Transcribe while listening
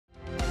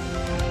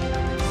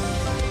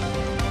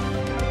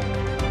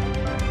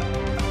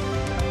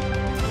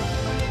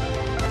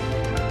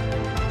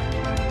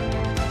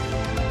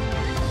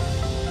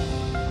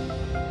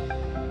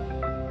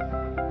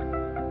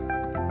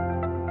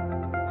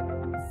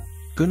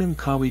Gunung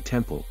Kawi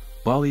Temple,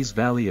 Bali's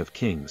Valley of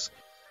Kings.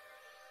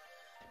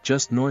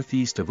 Just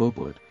northeast of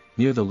Ubud,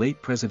 near the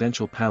late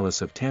presidential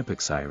palace of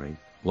Tampaksiring,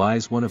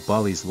 lies one of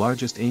Bali's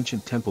largest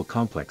ancient temple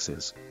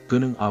complexes,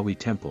 Gunung Kawi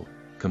Temple,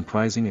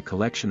 comprising a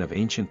collection of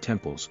ancient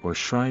temples or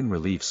shrine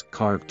reliefs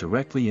carved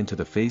directly into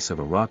the face of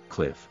a rock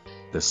cliff.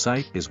 The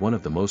site is one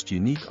of the most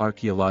unique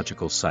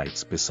archaeological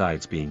sites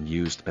besides being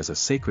used as a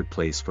sacred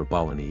place for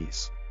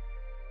Balinese.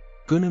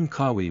 Gunung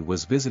Kawi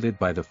was visited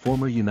by the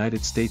former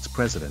United States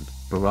President,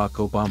 Barack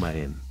Obama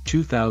in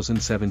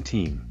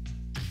 2017.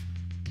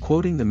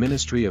 Quoting the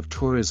Ministry of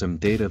Tourism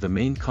data, the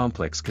main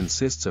complex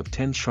consists of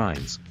 10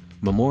 shrines,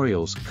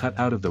 memorials cut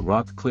out of the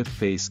rock cliff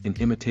face in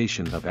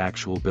imitation of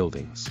actual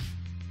buildings.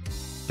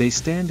 They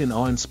stand in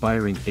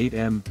awe-inspiring 8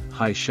 m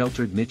high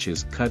sheltered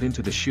niches cut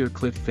into the sheer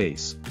cliff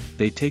face.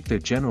 They take their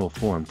general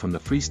form from the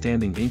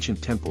freestanding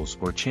ancient temples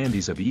or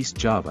candis of East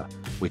Java,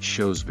 which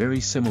shows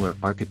very similar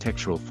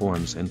architectural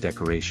forms and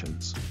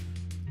decorations.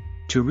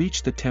 To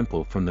reach the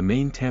temple from the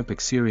main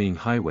Tampaksiring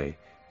highway,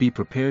 be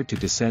prepared to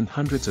descend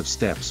hundreds of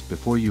steps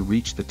before you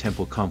reach the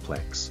temple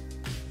complex.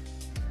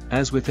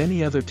 As with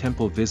any other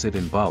temple visit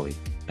in Bali,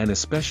 and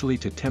especially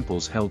to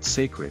temples held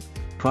sacred,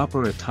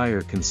 proper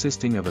attire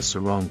consisting of a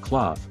sarong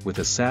cloth with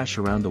a sash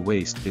around the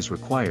waist is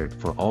required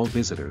for all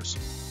visitors.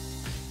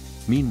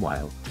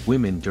 Meanwhile,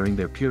 women during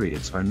their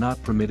periods are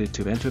not permitted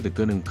to enter the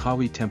Gunung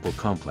Kawi Temple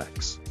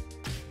complex.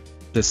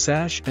 The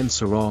sash and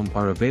sarong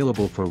are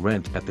available for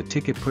rent at the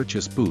ticket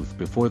purchase booth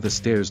before the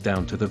stairs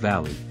down to the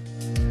valley.